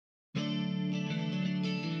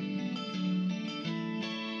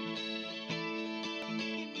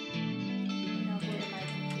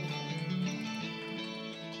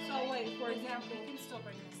example, you can still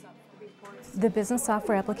bring this up for reports. The Business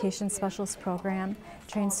Software Application Specialist Program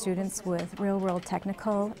trains students with real-world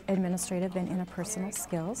technical, administrative, and interpersonal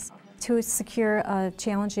skills to secure a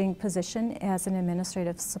challenging position as an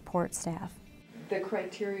administrative support staff. The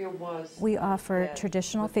criteria was... We offer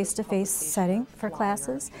traditional face-to-face setting for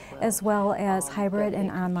classes, as well as hybrid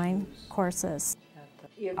and online courses.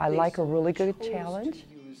 I like a really good challenge.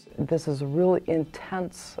 This is a really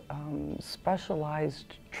intense,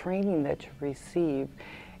 specialized training that you receive,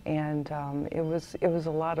 and it was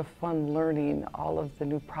a lot of fun learning all of the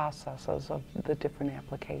new processes of the different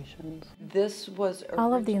applications. This was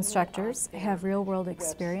all of the instructors have real-world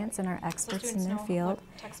experience and are experts in their field,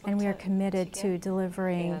 and we are committed to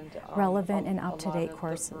delivering relevant and up-to-date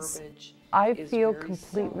courses. I feel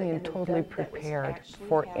completely and totally prepared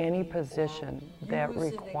for any position that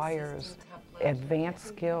requires advanced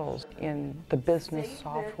skills in the business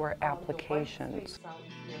software applications.